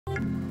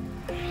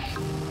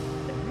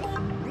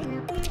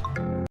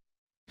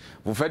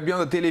Vous faites bien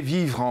de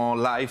télévivre en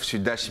live sur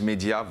Dash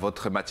Media,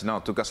 votre matinale.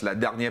 En tout cas, c'est la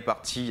dernière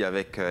partie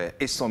avec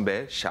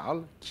ESSOMBE,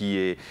 Charles, qui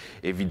est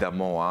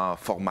évidemment un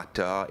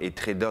formateur et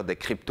trader des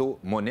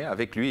crypto-monnaies.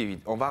 Avec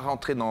lui, on va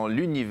rentrer dans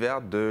l'univers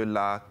de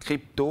la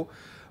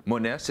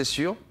crypto-monnaie, c'est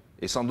sûr,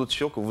 et sans doute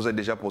sûr que vous avez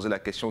déjà posé la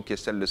question qui est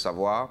celle de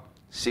savoir,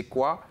 c'est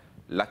quoi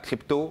la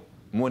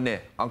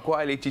crypto-monnaie? En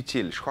quoi elle est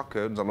utile? Je crois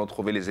que nous allons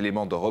trouver les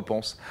éléments de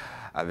réponse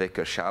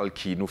avec Charles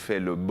qui nous fait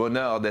le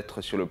bonheur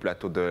d'être sur le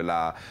plateau de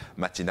la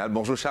matinale.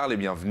 Bonjour Charles et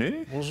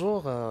bienvenue.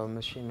 Bonjour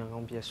Monsieur Emerant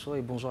BIASSO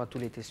et bonjour à tous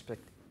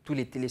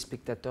les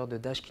téléspectateurs de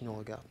Dash qui nous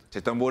regardent.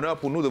 C'est un bonheur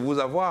pour nous de vous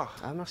avoir.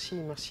 Ah merci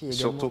également.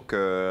 Surtout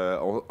que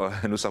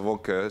nous savons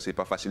que ce n'est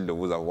pas facile de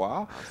vous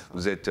avoir.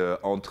 Vous êtes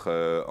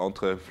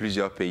entre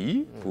plusieurs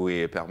pays. Vous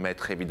pouvez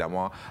permettre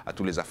évidemment à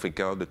tous les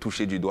Africains de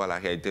toucher du doigt la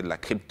réalité de la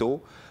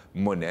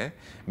crypto-monnaie.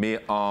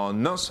 Mais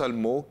en un seul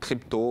mot,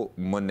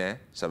 crypto-monnaie,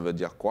 ça veut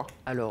dire quoi?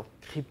 Alors,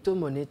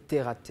 crypto-monnaie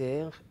terre à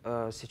terre,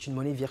 c'est une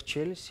monnaie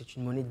virtuelle, c'est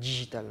une monnaie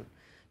digitale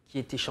qui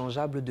est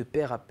échangeable de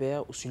pair à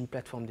pair ou sur une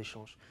plateforme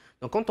d'échange.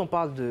 Donc quand on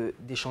parle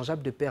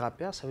d'échangeable de pair à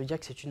pair, ça veut dire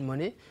que c'est une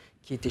monnaie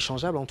qui est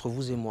échangeable entre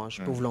vous et moi.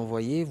 Je peux vous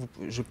l'envoyer,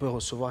 je peux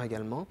recevoir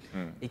également,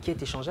 et qui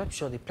est échangeable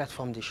sur des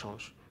plateformes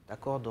d'échange.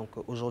 D'accord? Donc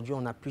aujourd'hui,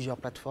 on a plusieurs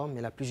plateformes,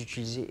 mais la plus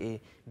utilisée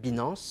est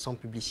Bussiness, sans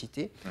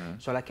publicité,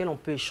 sur laquelle on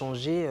peut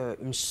échanger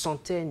une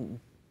centaine,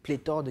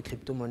 pléthore de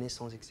crypto-monnaies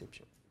sans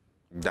exception.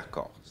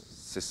 D'accord,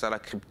 c'est ça la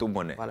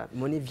crypto-monnaie. Voilà,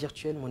 monnaie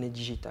virtuelle, monnaie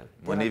digitale.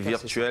 Monnaie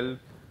virtuelle,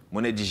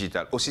 monnaie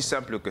digitale, aussi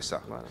simple que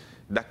ça. Voilà.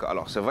 D'accord,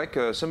 alors c'est vrai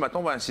que ce matin,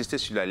 on va insister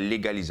sur la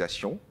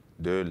légalisation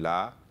de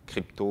la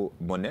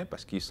crypto-monnaie,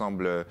 parce qu'il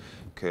semble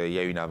qu'il y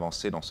a une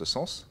avancée dans ce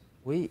sens.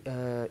 Oui,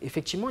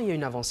 effectivement, il y a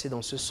une avancée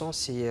dans ce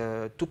sens et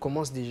tout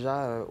commence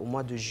déjà au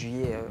mois de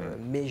juillet,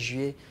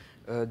 mai-juillet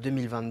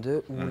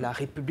 2022, où la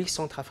République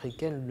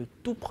centrafricaine, le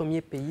tout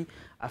premier pays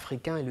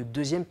africain et le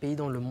deuxième pays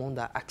dans le monde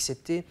à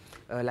accepter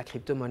la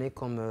crypto-monnaie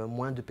comme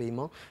moyen de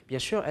paiement. Bien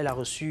sûr, elle a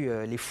reçu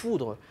les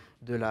foudres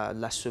de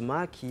la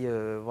CEMAC qui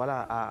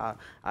voilà,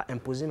 a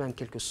imposé même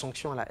quelques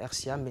sanctions à la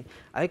RCA. Mais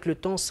avec le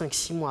temps,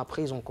 5-6 mois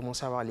après, ils ont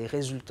commencé à avoir les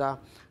résultats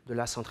de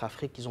la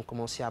Centrafrique. Ils ont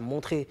commencé à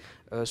montrer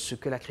ce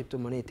que la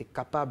crypto-monnaie était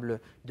capable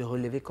de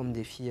relever comme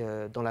défi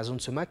dans la zone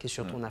CEMAC et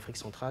surtout en Afrique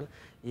centrale.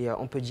 Et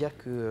on peut dire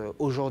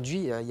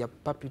qu'aujourd'hui, il n'y a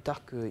pas plus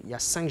tard qu'il y a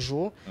 5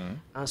 jours,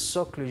 un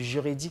socle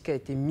juridique a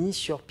été mis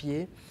sur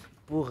pied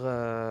pour,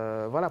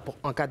 voilà, pour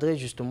encadrer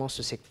justement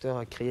ce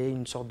secteur, créer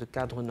une sorte de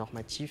cadre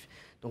normatif.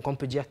 Donc on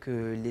peut dire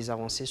que les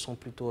avancées sont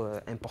plutôt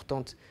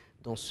importantes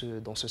dans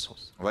ce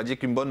sens. On va dire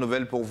qu'une bonne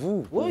nouvelle pour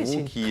vous. Oui,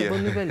 c'est une très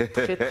bonne nouvelle,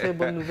 très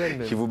bonne nouvelle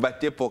même. Qui vous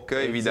battez pour que,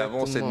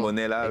 évidemment, cette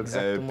monnaie-là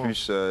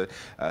puisse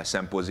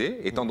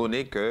s'imposer, étant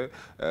donné que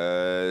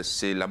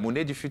c'est la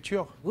monnaie du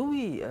futur. Oui,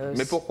 oui.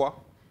 Mais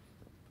pourquoi?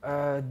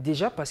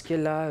 Déjà parce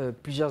qu'elle a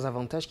plusieurs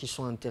avantages qui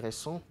sont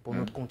intéressants pour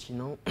notre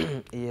continent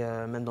et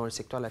même dans le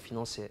secteur de la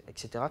finance,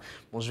 etc.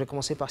 Bon, je vais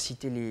commencer par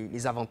citer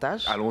les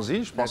avantages.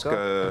 Allons-y, je pense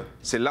que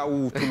c'est là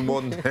où tout le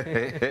monde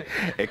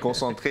est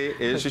concentré.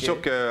 Et je suis sûr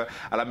qu'à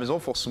la maison,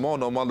 forcément,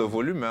 on augmente le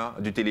volume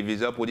du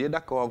téléviseur pour dire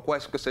d'accord, en quoi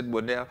est-ce que cette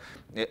monnaie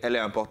elle est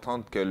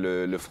importante que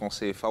le franc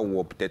CFA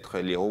ou peut-être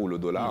l'euro ou le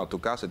dollar. En tout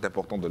cas, c'est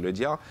important de le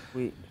dire.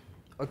 Oui.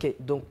 Ok,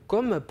 donc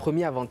comme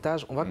premier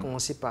avantage, on va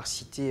commencer par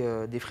citer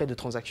des frais de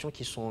transaction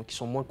qui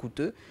sont moins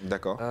coûteux.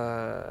 D'accord.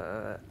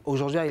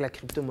 Aujourd'hui, avec la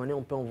crypto-monnaie,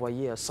 on peut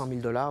envoyer 100 000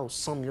 $ ou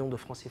 100 millions de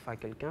francs CFA à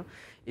quelqu'un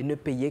et ne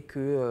payer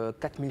que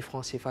 4 000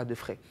 francs CFA de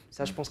frais.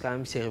 Ça, je pense quand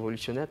même c'est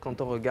révolutionnaire.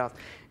 Quand on regarde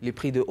les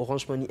prix de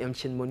Orange Money,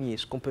 MTN Money et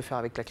ce qu'on peut faire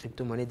avec la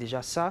crypto-monnaie,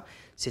 déjà ça,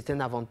 c'est un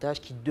avantage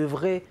qui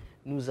devrait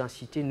nous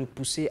inciter, nous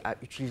pousser à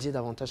utiliser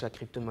davantage la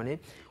crypto-monnaie.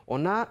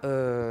 On a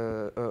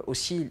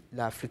aussi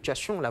la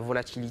fluctuation, la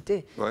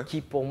volatilité,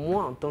 qui pour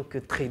moi, en tant que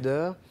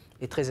trader,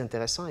 est très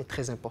intéressant et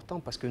très important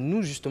parce que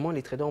nous, justement,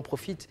 les traders, on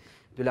profite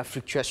de la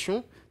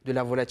fluctuation, de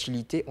la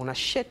volatilité. On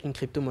achète une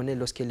crypto-monnaie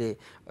lorsqu'elle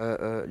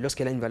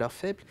a une valeur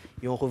faible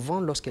et on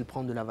revend lorsqu'elle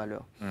prend de la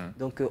valeur.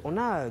 Donc, on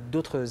a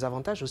d'autres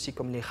avantages aussi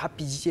comme les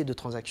rapidités de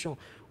transaction.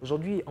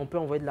 Aujourd'hui, on peut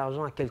envoyer de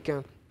l'argent à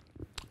quelqu'un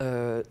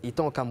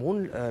étant au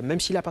Cameroun, même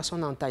si la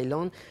personne est en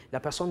Thaïlande, la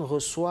personne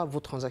reçoit vos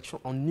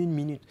transactions en 1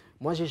 minute.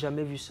 Moi, je n'ai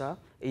jamais vu ça,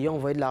 ayant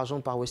envoyé de l'argent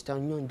par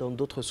Western Union et dans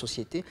d'autres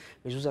sociétés.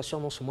 Mais je vous assure,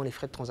 non seulement les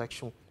frais de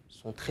transaction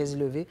sont très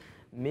élevés,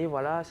 mais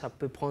voilà, ça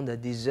peut prendre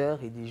des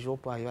heures et des jours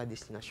pour arriver à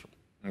destination.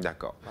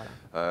 D'accord.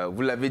 Voilà.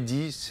 Vous l'avez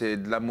dit, c'est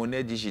de la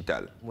monnaie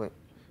digitale. Oui.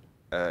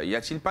 Y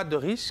a-t-il pas de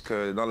risque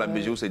dans la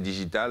mesure où c'est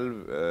digital?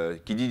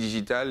 Qui dit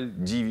digital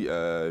dit...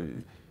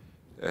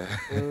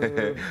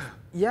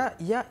 Il y a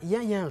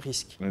un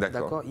risque.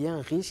 D'accord. Il y a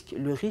un risque.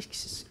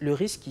 Le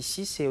risque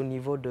ici, c'est au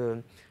niveau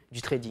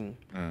du trading.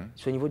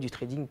 C'est au niveau du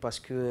trading parce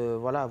que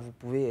voilà, vous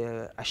pouvez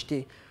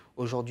acheter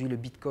aujourd'hui le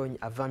Bitcoin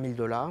à 20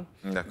 000 $.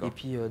 Et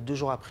puis 2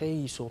 jours après,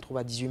 il se retrouve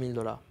à 18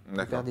 000 $.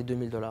 Vous perdez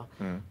 2 000 $.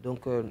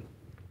 Donc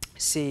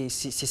c'est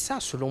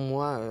ça, selon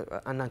moi,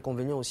 un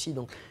inconvénient aussi.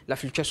 Donc la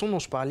fluctuation dont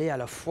je parlais, à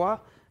la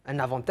fois un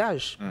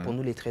avantage pour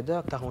nous les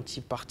traders,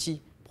 46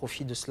 parties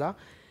profitent de cela.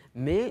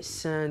 Mais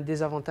c'est un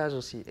désavantage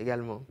aussi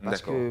également,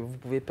 parce que vous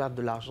pouvez perdre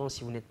de l'argent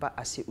si vous n'êtes pas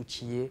assez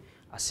outillé,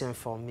 assez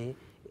informé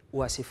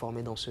ou assez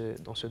formé dans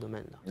ce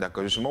domaine-là.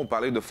 D'accord, justement, on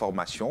parlait de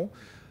formation.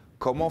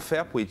 Comment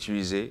faire pour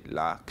utiliser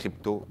la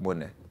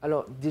crypto-monnaie?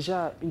 Alors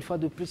déjà, une fois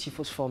de plus, il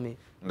faut se former.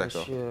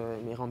 Monsieur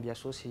Emerant,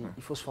 BIASSO,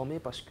 il faut se former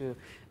parce que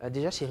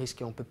déjà c'est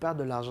risqué, on peut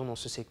perdre de l'argent dans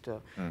ce secteur.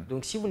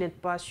 Donc si vous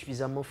n'êtes pas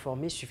suffisamment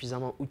formé,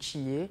 suffisamment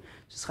outillé,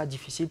 ce sera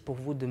difficile pour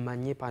vous de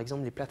manier par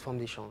exemple les plateformes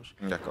d'échange.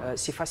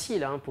 C'est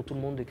facile hein, pour tout le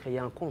monde de créer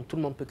un compte, tout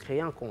le monde peut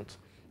créer un compte.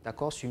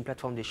 D'accord, sur une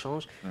plateforme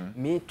d'échange,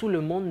 mais tout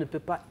le monde ne peut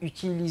pas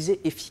utiliser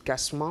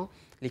efficacement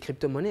les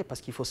crypto-monnaies parce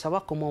qu'il faut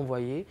savoir comment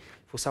envoyer,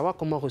 il faut savoir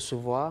comment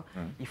recevoir,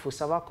 il faut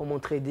savoir comment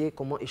trader,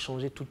 comment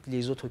échanger toutes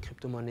les autres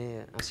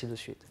crypto-monnaies, ainsi de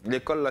suite.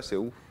 L'école, là, c'est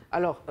où?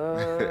 Alors,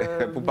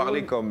 pour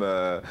parler comme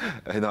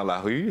dans la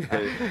rue,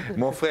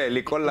 mon frère,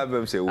 l'école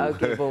là-même, c'est où?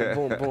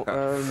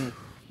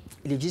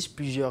 Il existe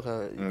plusieurs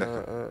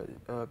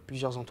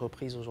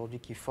entreprises aujourd'hui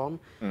qui forment,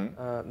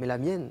 mais la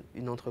mienne,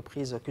 une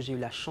entreprise que j'ai eu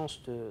la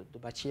chance de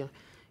bâtir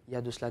il y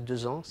a de cela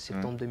 2 ans,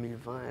 septembre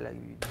 2020, elle a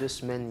eu 2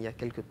 semaines il y a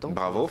quelques temps.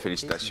 Bravo,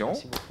 félicitations.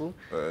 Merci beaucoup.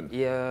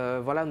 Et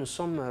voilà, nous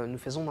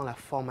faisons dans la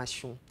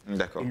formation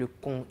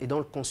et dans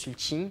le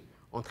consulting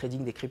en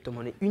trading des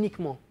crypto-monnaies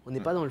uniquement. On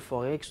n'est pas dans le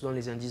forex, dans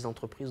les indices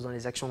d'entreprise, dans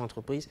les actions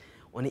d'entreprise.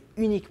 On est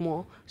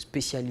uniquement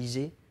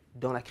spécialisé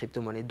dans la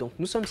crypto-monnaie. Donc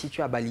nous sommes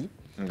situés à Bali.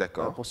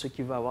 Pour ceux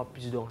qui veulent avoir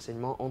plus de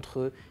renseignements,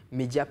 entre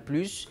Média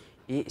Plus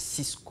et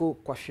Cisco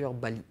Coiffure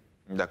Bali.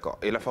 D'accord.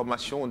 Et la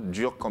formation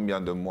dure combien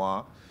de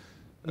mois?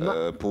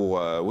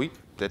 Oui,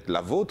 peut-être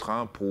la vôtre,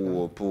 hein,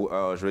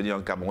 je veux dire,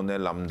 un Camerounais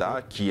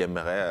lambda qui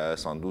aimerait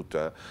sans doute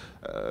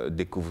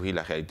découvrir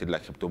la réalité de la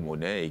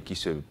crypto-monnaie et qui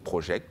se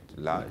projette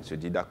là, il se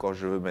dit d'accord,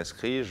 je veux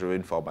m'inscrire, je veux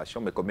une formation,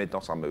 mais combien de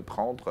temps ça me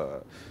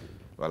prendre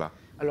voilà.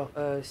 Alors,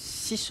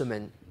 6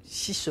 semaines.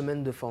 6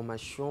 semaines de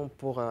formation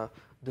pour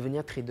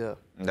devenir trader.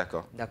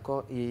 D'accord.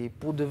 D'accord. Et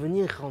pour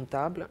devenir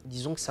rentable,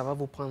 disons que ça va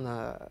vous prendre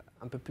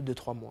un peu plus de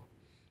 3 mois.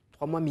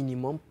 3 mois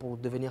minimum pour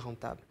devenir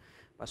rentable.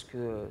 Parce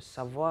que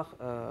savoir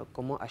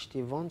comment acheter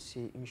et vendre,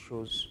 c'est une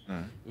chose.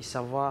 Et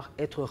savoir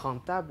être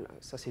rentable,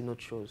 ça c'est une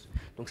autre chose.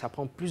 Donc ça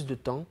prend plus de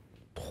temps,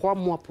 3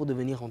 mois pour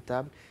devenir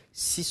rentable,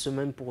 6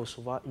 semaines pour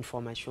recevoir une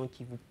formation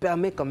qui vous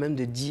permet quand même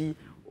de dire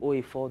haut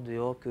et fort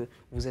dehors que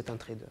vous êtes un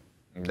trader.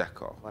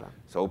 D'accord. Voilà.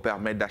 Ça vous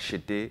permet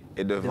d'acheter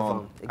et de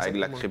vendre avec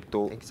la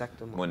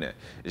crypto-monnaie.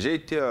 J'ai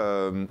été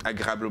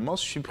agréablement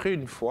surpris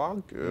une fois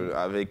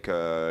avec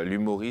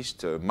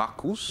l'humoriste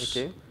Marcus.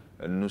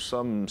 Nous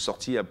sommes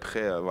sortis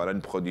après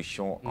une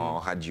production en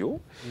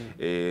radio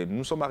et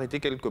nous sommes arrêtés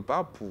quelque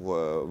part pour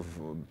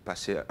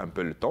passer un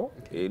peu le temps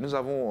et nous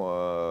avons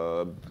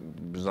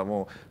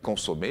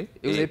consommé.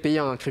 Et vous avez payé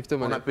en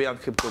crypto-monnaie? On a payé en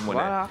crypto-monnaie.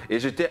 Voilà. Et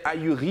j'étais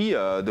ahuri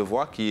de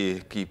voir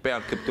qu'il paye en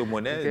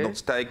crypto-monnaie. Donc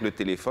c'était avec le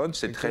téléphone,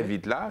 c'est très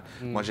vite là.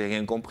 Moi, j'ai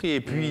rien compris. Et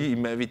puis, il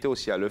m'invitait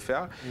aussi à le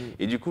faire.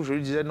 Et du coup, je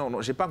lui disais,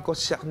 non, je n'ai pas encore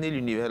cerné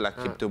l'univers de la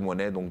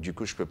crypto-monnaie. Donc du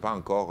coup, je ne peux pas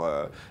encore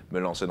me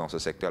lancer dans ce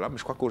secteur-là. Mais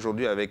je crois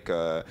qu'aujourd'hui, avec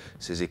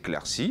ces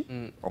éclaircies,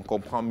 on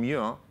comprend mieux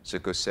ce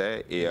que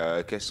c'est et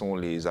quels sont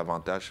les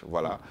avantages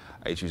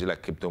à utiliser la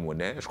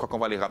crypto-monnaie. Je crois qu'on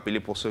va les rappeler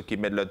pour ceux qui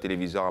mettent leur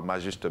téléviseur en main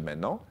juste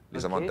maintenant,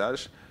 les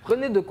avantages.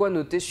 Prenez de quoi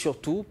noter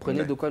surtout,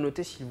 prenez de quoi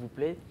noter s'il vous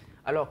plaît.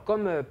 Alors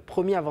comme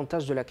premier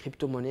avantage de la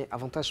crypto-monnaie,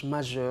 avantage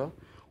majeur,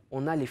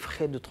 on a les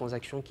frais de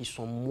transaction qui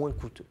sont moins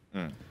coûteux.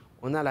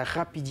 On a la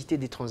rapidité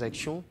des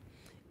transactions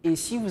et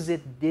si vous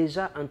êtes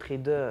déjà un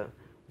trader,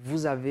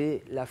 vous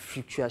avez la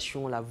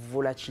fluctuation, la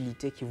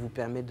volatilité qui vous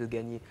permet de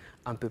gagner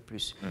un peu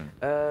plus.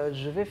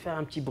 Je vais faire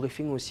un petit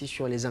briefing aussi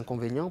sur les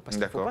inconvénients parce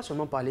qu'il ne faut pas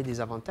seulement parler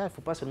des avantages, il ne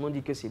faut pas seulement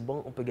dire que c'est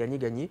bon, on peut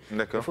gagner.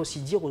 Il faut aussi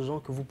dire aux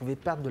gens que vous pouvez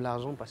perdre de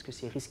l'argent parce que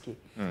c'est risqué.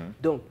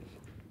 Donc,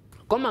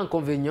 comme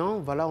inconvénient,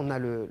 voilà, on a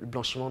le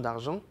blanchiment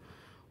d'argent,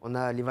 on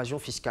a l'évasion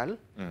fiscale,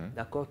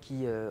 d'accord,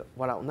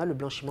 on a le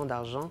blanchiment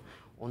d'argent,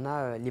 on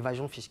a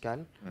l'évasion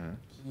fiscale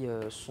qui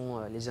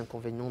sont les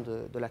inconvénients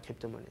de la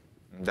crypto-monnaie.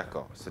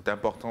 D'accord, c'est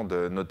important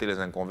de noter les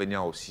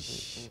inconvénients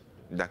aussi.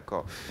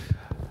 D'accord.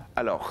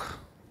 Alors,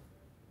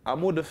 un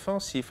mot de fin,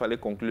 s'il fallait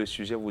conclure le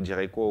sujet, vous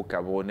direz quoi aux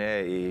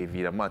Camerounais et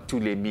évidemment à tous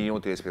les millions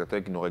de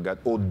téléspectateurs qui nous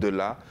regardent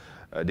au-delà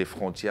des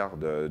frontières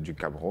du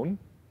Cameroun?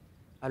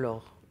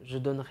 Alors, je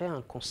donnerais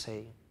un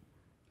conseil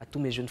à tous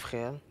mes jeunes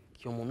frères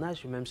qui ont mon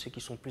âge, et même ceux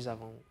qui sont plus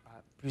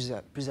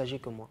âgés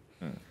que moi.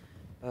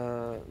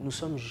 Nous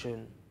sommes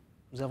jeunes,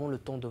 nous avons le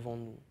temps devant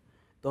nous.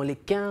 Dans les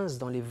 15,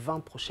 dans les 20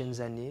 prochaines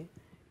années,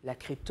 la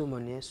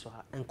crypto-monnaie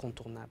sera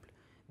incontournable.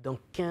 Dans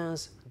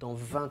 15, dans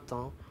 20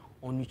 ans,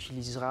 on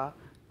utilisera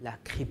la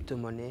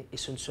crypto-monnaie et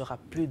ce ne sera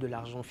plus de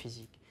l'argent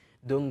physique.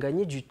 Donc,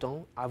 gagnez du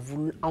temps en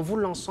vous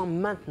lançant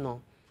maintenant.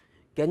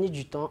 Gagnez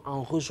du temps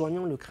en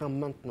rejoignant le CRIM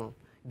maintenant.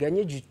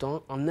 Gagnez du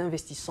temps en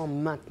investissant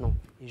maintenant.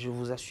 Et je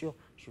vous assure,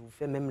 je vous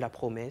fais même la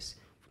promesse,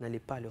 vous n'allez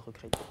pas le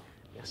regretter.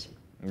 Merci.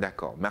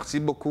 D'accord. Merci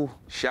beaucoup,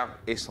 cher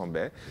Essombe.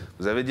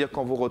 Vous avez dit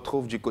qu'on vous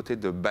retrouve du côté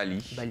de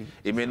Bali.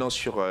 Et maintenant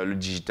sur le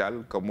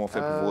digital, comment on fait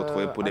pour vous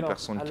retrouver pour des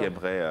personnes qui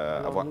aimeraient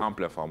avoir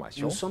ample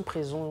information? Nous sommes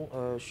présents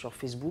sur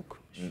Facebook,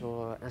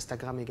 sur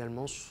Instagram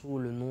également, sous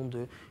le nom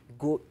de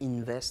Go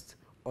Invest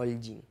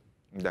Holding.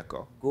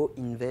 D'accord. Go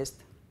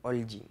Invest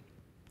Holding.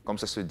 Comme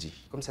ça se dit.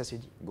 Comme ça se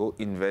dit. Go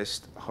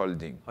Invest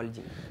Holding.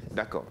 Holding.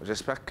 D'accord.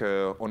 J'espère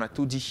qu'on a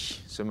tout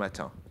dit ce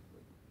matin.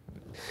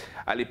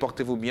 Allez,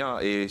 portez-vous bien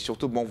et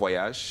surtout bon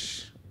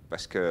voyage.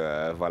 Parce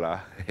que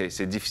voilà,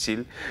 c'est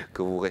difficile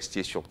que vous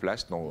restiez sur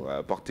place. Donc,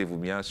 portez-vous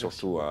bien,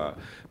 surtout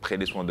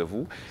prenez soin de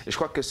vous. Et je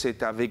crois que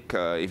c'est avec,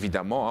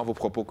 évidemment, vos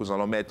propos que nous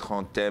allons mettre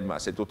en thème à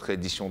cette autre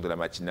édition de la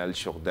matinale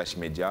sur Dash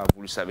Media.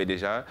 Vous le savez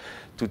déjà,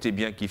 tout est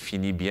bien qui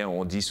finit bien.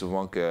 On dit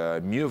souvent que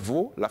mieux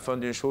vaut la fin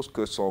d'une chose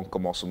que son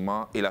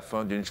commencement. Et la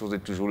fin d'une chose est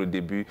toujours le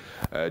début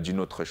d'une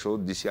autre chose.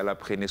 D'ici à là,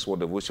 prenez soin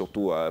de vous.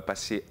 Surtout,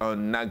 passez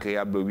un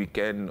agréable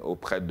week-end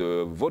auprès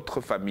de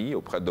votre famille,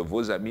 auprès de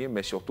vos amis.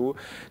 Mais surtout,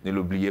 ne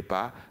l'oubliez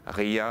pas,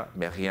 rien,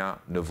 mais rien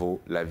ne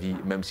vaut la vie,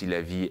 même si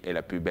la vie est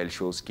la plus belle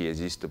chose qui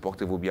existe.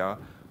 Portez-vous bien.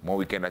 Bon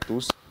week-end à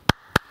tous.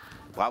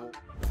 Bravo.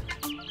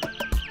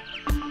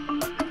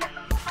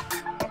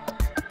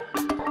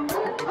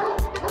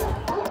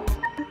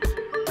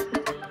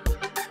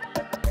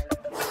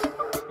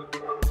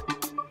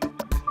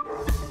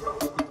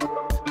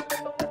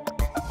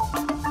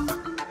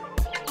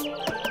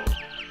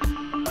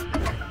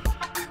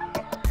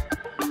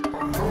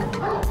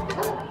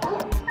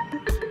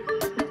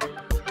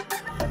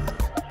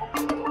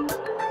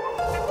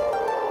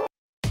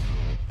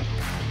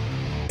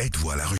 Êtes-vous à la recherche